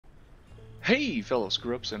Hey fellow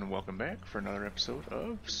screw-ups, and welcome back for another episode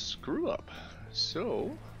of Screw Up.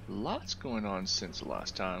 So, lots going on since the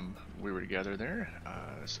last time we were together there.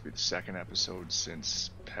 This will be the second episode since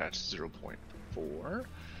patch 0.4.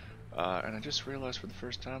 And I just realized for the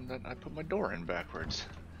first time that I put my door in backwards.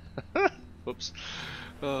 Whoops.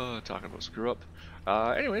 Talking about screw up.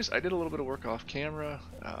 Anyways, I did a little bit of work off camera.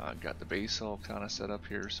 Got the base all kind of set up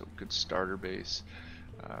here, so good starter base.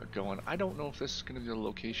 Going. I don't know if this is going to be the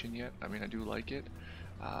location yet. I mean, I do like it,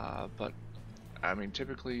 but I mean,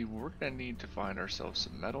 typically we're going to need to find ourselves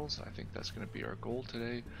some metals. I think that's going to be our goal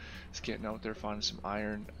today. Is getting out there, finding some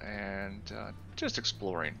iron, and just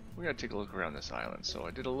exploring. We got to take a look around this island. So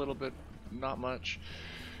I did a little bit, not much.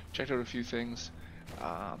 Checked out a few things,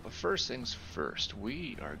 but first things first,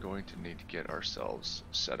 we are going to need to get ourselves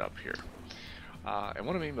set up here. And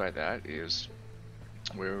what I mean by that is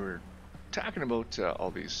we're talking about all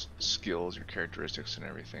these skills, your characteristics and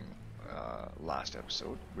everything last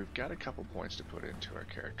episode. We've got a couple points to put into our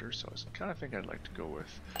character, so I was kind of thinking I'd like to go with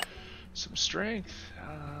some strength,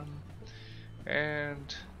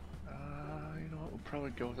 and you know what, we'll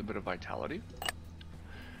probably go with a bit of vitality.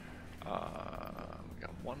 We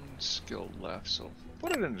got one skill left, so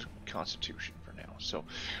put it into constitution for now. So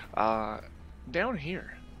down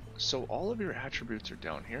here, so all of your attributes are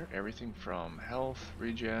down here, everything from health,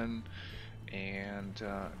 regen, and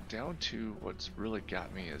down to what's really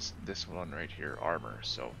got me is this one right here, armor.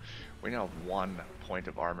 So we now have 1 point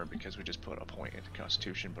of armor because we just put a point into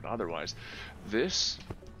constitution, but otherwise this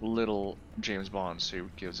little James Bond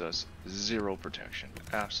suit gives us 0 protection,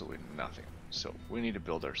 absolutely nothing. So we need to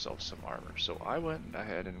build ourselves some armor. So I went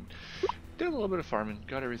ahead and did a little bit of farming,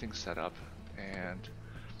 got everything set up, and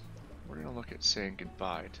we're gonna look at saying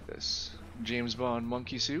goodbye to this James Bond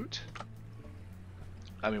monkey suit.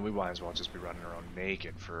 I mean, we might as well just be running around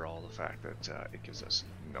naked for all the fact that it gives us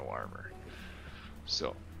no armor.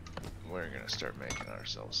 So, we're going to start making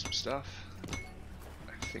ourselves some stuff.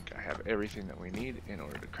 I think I have everything that we need in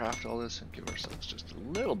order to craft all this and give ourselves just a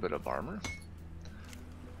little bit of armor.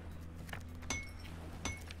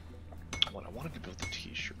 Well, I wanted to build the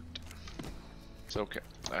t-shirt. It's okay.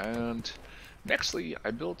 And nextly,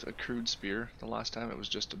 I built a crude spear. The last time it was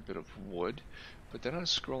just a bit of wood. But then I was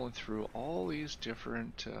scrolling through all these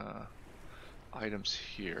different items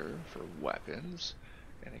here for weapons,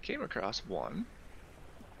 and I came across one,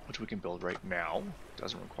 which we can build right now.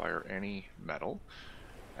 Doesn't require any metal,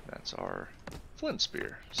 and that's our flint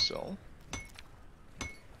spear. So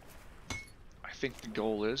I think the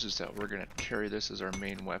goal is that we're going to carry this as our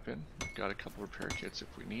main weapon. We've got a couple repair kits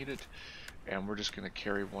if we need it, and we're just going to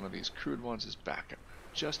carry one of these crude ones as backup,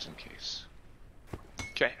 just in case.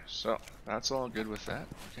 Okay, so that's all good with that.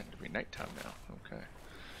 It's getting to be nighttime now. Okay,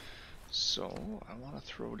 so I want to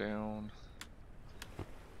throw down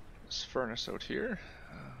this furnace out here.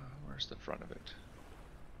 Where's the front of it?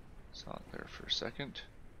 It's not there for a second.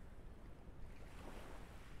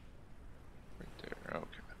 Right there.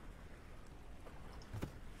 Okay.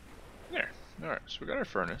 There. All right. So we got our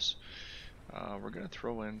furnace. We're gonna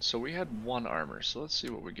throw in. So we had 1 armor. So let's see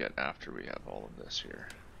what we get after we have all of this here.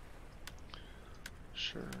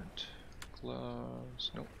 Shirt,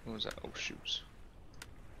 gloves, nope, what was that? Oh, shoes.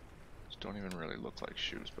 These don't even really look like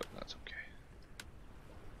shoes, but that's okay.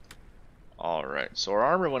 Alright, so our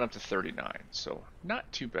armor went up to 39, so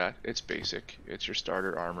not too bad. It's basic, it's your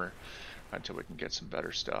starter armor until we can get some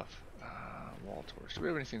better stuff. Wall torch, do we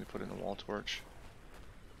have anything to put in the wall torch?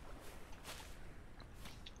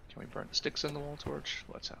 Can we burn the sticks in the wall torch?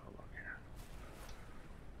 Let's have a look.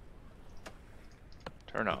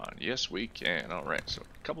 Turn on. Yes, we can. Alright, so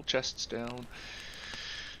a couple chests down.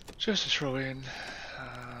 Just to throw in.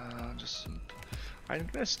 Just some. I'm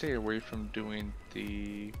going to stay away from doing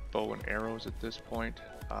the bow and arrows at this point.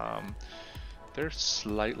 They're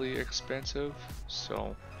slightly expensive,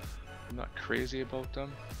 so I'm not crazy about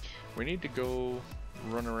them. We need to go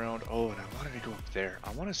run around. Oh, and I wanted to go up there.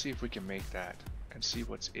 I want to see if we can make that and see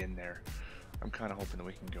what's in there. I'm kind of hoping that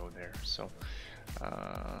we can go there. So,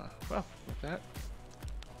 well, with that.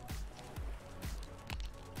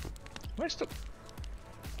 Am I still?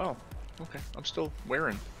 Oh, okay. I'm still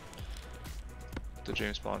wearing the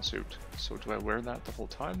James Bond suit. So do I wear that the whole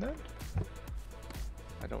time then?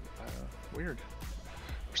 I don't. Weird.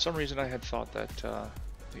 For some reason, I had thought that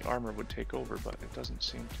the armor would take over, but it doesn't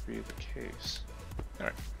seem to be the case. All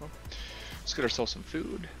right. Well, let's get ourselves some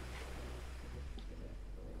food.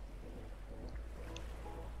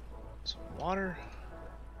 Some water.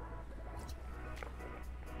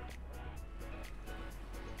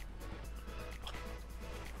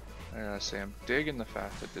 I gotta say, I'm digging the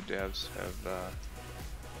fact that the devs have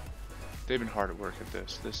they've been hard at work at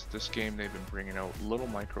this. This game, they've been bringing out little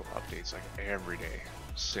micro updates like every day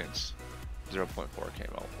since 0.4 came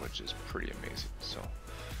out, which is pretty amazing. So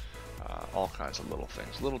all kinds of little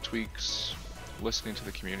things, little tweaks, listening to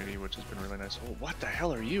the community, which has been really nice. Oh, what the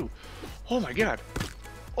hell are you? Oh my god!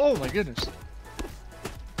 Oh my goodness!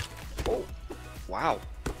 Oh, wow!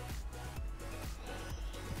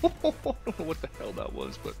 I don't know what the hell that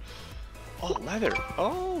was, but oh, leather!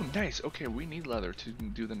 Oh, nice. Okay, we need leather to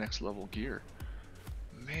do the next level gear.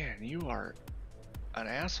 Man, you are an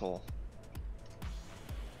asshole.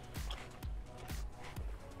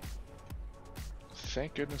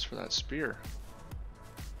 Thank goodness for that spear.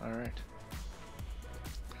 Alright.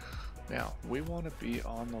 Now, we want to be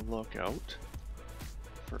on the lookout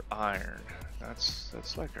for iron.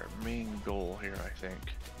 That's like our main goal here, I think.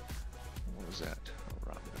 What was that? Oh,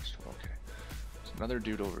 rotten vegetable. Okay. There's another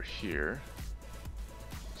dude over here.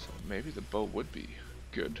 So maybe the bow would be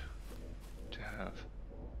good to have.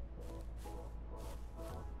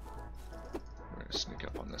 We're gonna sneak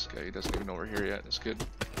up on this guy. He doesn't even know we're here yet. That's good.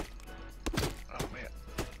 Oh man.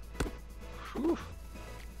 Whew.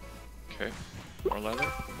 Okay. More leather?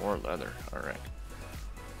 More leather. Alright.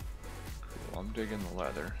 Cool. I'm digging the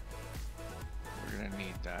leather. We're gonna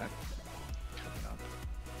need that coming up.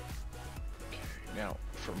 Okay. Now,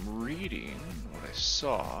 from reading what I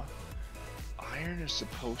saw, iron is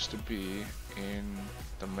supposed to be in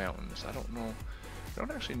the mountains. I don't know. I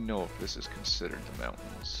don't actually know if this is considered the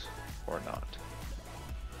mountains or not.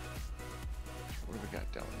 What do we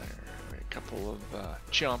got down there? We got a couple of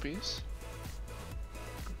chompies.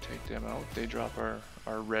 Go take them out. They drop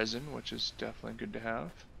our resin, which is definitely good to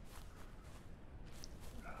have.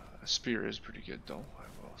 A spear is pretty good though, I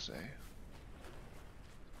will say.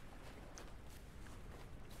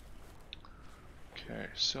 Okay,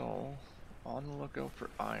 so on the lookout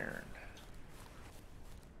for iron.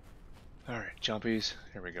 Alright, chompies,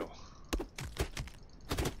 here we go.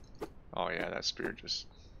 Oh yeah, that spear just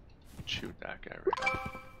chewed that guy right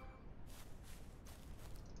up.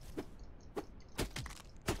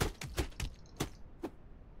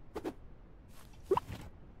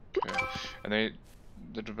 Okay, and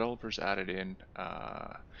the developers added in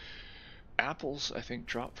apples, I think,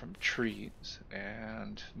 drop from trees,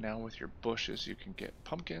 and now with your bushes you can get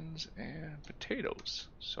pumpkins and potatoes.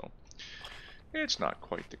 So it's not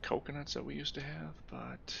quite the coconuts that we used to have,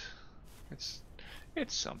 but it's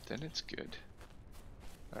something. It's good.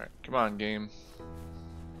 All right, come on, game.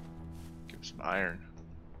 Give us some iron.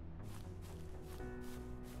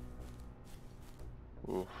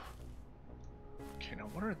 Oof. Okay, now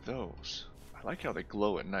what are those? I like how they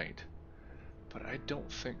glow at night, but I don't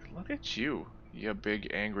think. Look at you, you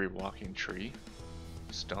big angry walking tree.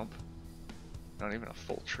 Stump. Not even a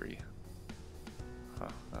full tree. Huh.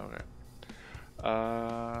 Okay.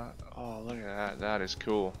 Oh, look at that. That is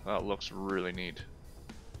cool. That looks really neat.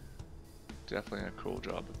 Definitely a cool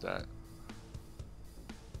job with that.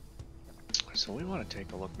 So we want to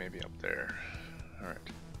take a look maybe up there. Alright.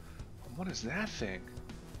 What is that thing?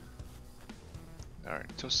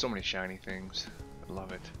 Alright, so many shiny things. I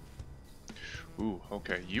love it. Ooh,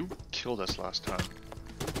 okay. You killed us last time.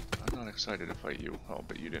 I'm not excited to fight you. Oh,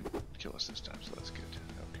 but you didn't kill us this time, so that's good.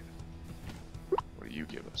 Okay. What do you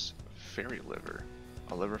give us? Fairy liver.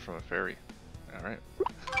 A liver from a fairy. Alright.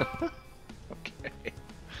 Okay.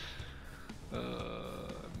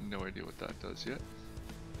 No idea what that does yet.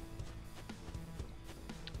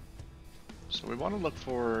 So we want to look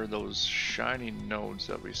for those shiny nodes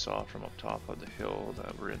that we saw from up top of the hill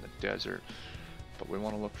that were in the desert. But we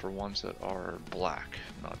want to look for ones that are black,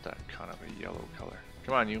 not that kind of a yellow color.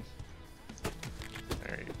 Come on, you.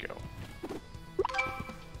 There you go.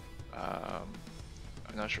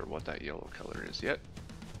 I'm not sure what that yellow color is yet,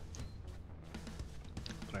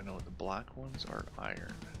 but I know the black ones are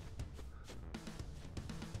iron.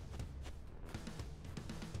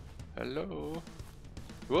 Hello?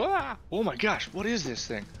 Ah! Oh my gosh, what is this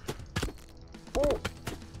thing? Oh!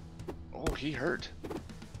 Oh, he hurt.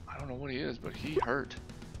 I don't know what he is, but he hurt.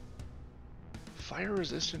 Fire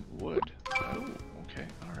resistant wood. Oh, okay,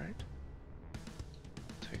 alright.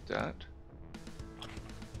 Take that.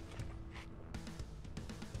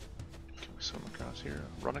 Can we swim across here?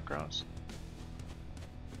 Run across?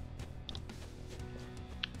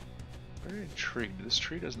 Very intrigued. This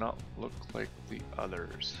tree does not look like the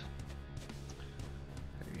others.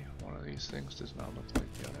 Maybe one of these things does not look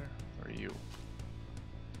like the other. Or you?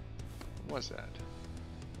 What was that?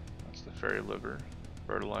 That's the fairy liver.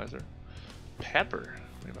 Fertilizer. Pepper.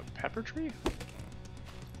 We have a pepper tree?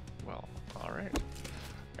 Well, alright.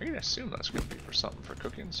 I can assume that's going to be for something for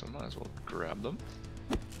cooking, so might as well grab them.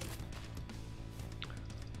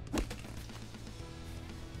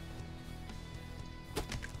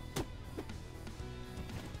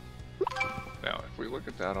 look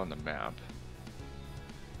at that on the map.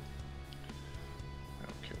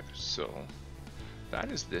 Okay, so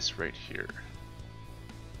that is this right here.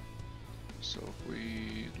 So if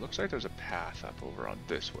we, looks like there's a path up over on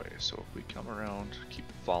this way. So if we come around, keep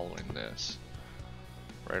following this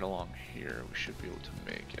right along here, we should be able to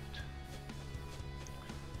make it.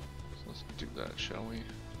 So let's do that, shall we?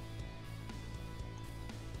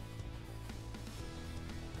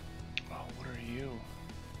 Oh, what are you?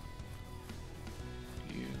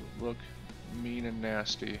 You look mean and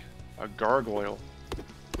nasty. A gargoyle.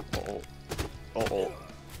 Uh-oh. Uh-oh.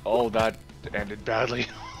 Oh, that ended badly.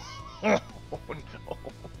 Oh no.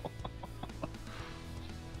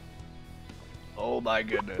 Oh my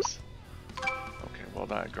goodness. Okay, well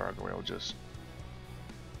that gargoyle just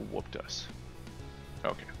whooped us.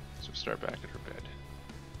 Okay, so start back at her bed.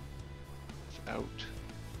 Without.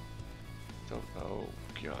 Oh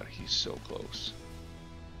god, he's so close.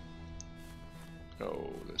 Oh,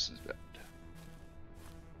 this is bad.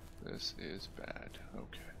 This is bad.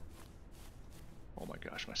 Okay. Oh my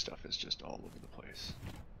gosh, my stuff is just all over the place.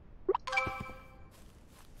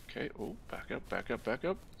 Okay, oh, back up, back up, back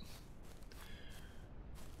up.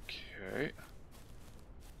 Okay.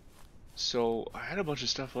 So, I had a bunch of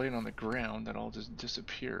stuff laying on the ground that all just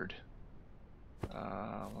disappeared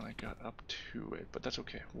when I got up to it, but that's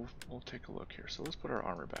okay. We'll take a look here. So let's put our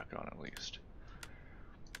armor back on at least.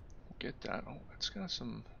 Get that. Oh, it's got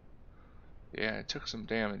some... Yeah, it took some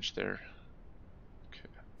damage there.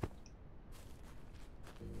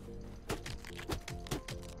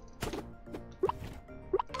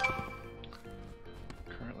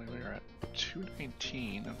 Currently we are at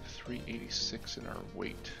 219 of 386 in our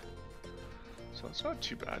weight. So it's not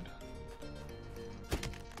too bad.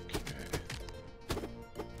 Okay.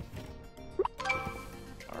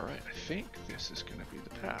 Alright, I think this is going to be the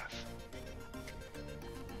path.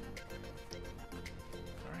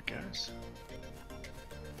 Alright guys.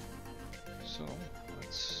 So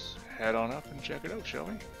let's head on up and check it out, shall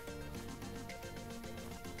we?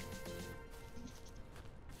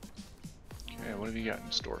 Okay, what have you got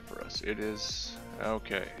in store for us? It is...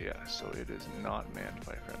 Okay, yeah, so it is not manned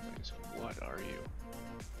by friendlies. What are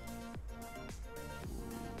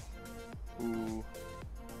you? Ooh. Ooh.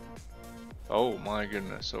 Oh my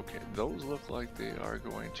goodness, okay, those look like they are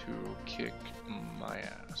going to kick my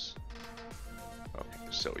ass. Okay,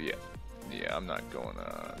 so yeah. Yeah, I'm not going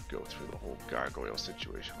to go through the whole gargoyle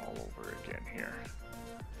situation all over again here.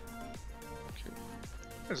 Okay.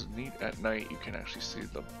 It's neat at night, you can actually see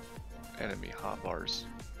the enemy hotbars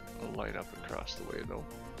light up across the way though.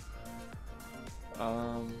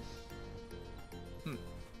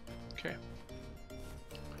 Okay.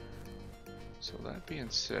 So that being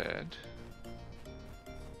said,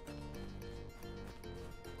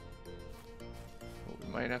 what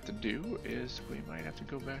we might have to do is we might have to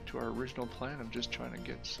go back to our original plan of just trying to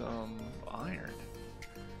get some iron.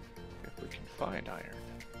 If we can find iron.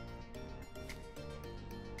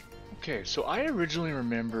 Okay, so I originally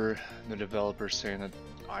remember the developer saying that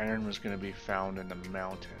iron was going to be found in the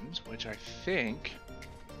mountains, which I think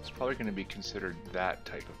is probably going to be considered that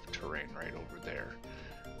type of terrain right over there.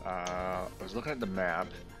 I was looking at the map,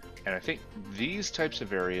 and I think these types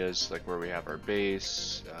of areas, like where we have our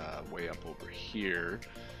base, way up over here,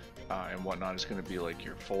 and whatnot, is going to be like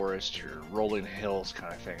your forest, your rolling hills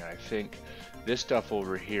kind of thing. And I think this stuff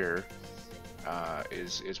over here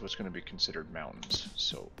is what's going to be considered mountains.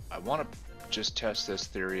 So I want to just test this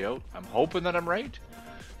theory out. I'm hoping that I'm right,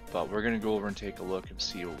 but we're going to go over and take a look and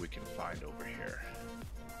see what we can find over here.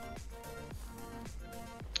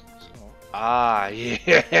 So,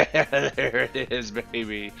 yeah, there it is,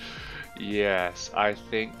 baby. Yes, I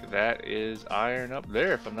think that is iron up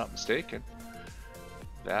there, if I'm not mistaken.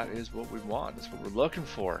 That is what we want. That's what we're looking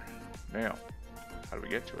for. Now, how do we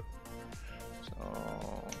get to it? So,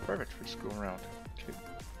 perfect. We're just going around. Okay.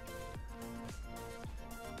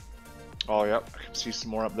 Oh, yep. I can see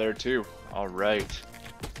some more up there, too. All right.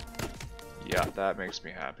 Yeah, that makes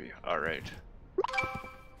me happy. All right.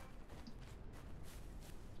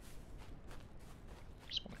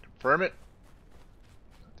 Just want to confirm it.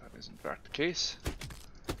 That is, in fact, the case.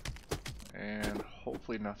 And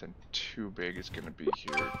hopefully nothing too big is going to be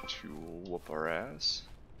here to whoop our ass.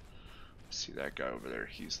 See that guy over there?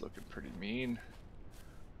 He's looking pretty mean.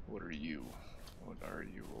 What are you? What are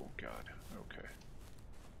you? Oh god. Okay.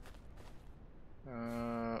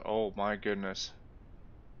 Oh my goodness.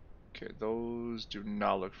 Okay, those do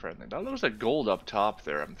not look friendly. That looks like gold up top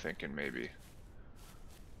there, I'm thinking maybe.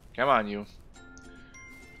 Come on, you.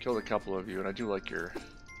 Killed a couple of you, and I do like your...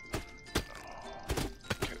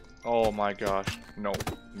 Okay. Oh my gosh. No,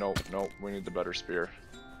 no, no. We need the better spear.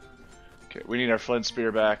 Okay, we need our flint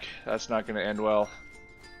spear back. That's not going to end well.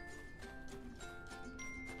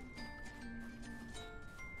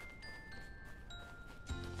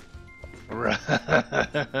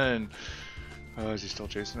 Run! Oh, is he still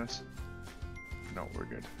chasing us? No, we're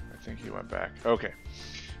good. I think he went back. Okay.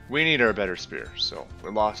 We need our better spear, so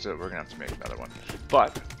we lost it. We're going to have to make another one.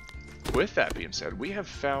 But, with that being said, we have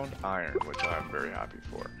found iron, which I'm very happy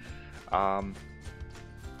for.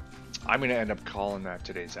 I'm going to end up calling that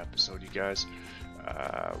today's episode, you guys.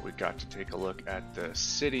 We got to take a look at the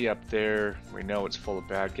city up there. We know it's full of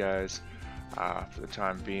bad guys. For the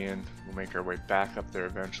time being, we'll make our way back up there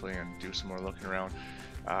eventually and do some more looking around.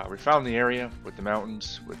 We found the area with the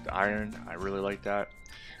mountains, with the iron. I really like that.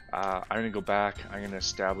 I'm going to go back. I'm going to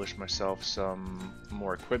establish myself some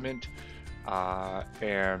more equipment.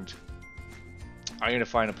 And I'm going to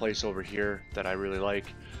find a place over here that I really like,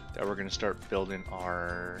 that we're going to start building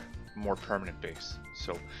our more permanent base.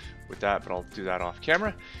 So with that, but I'll do that off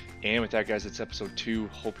camera. And with that, guys, it's episode 2.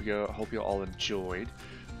 Hope you all enjoyed.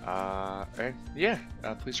 And yeah,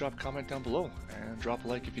 please drop a comment down below and drop a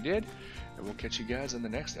like if you did, and we'll catch you guys in the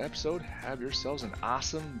next episode. Have yourselves an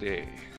awesome day.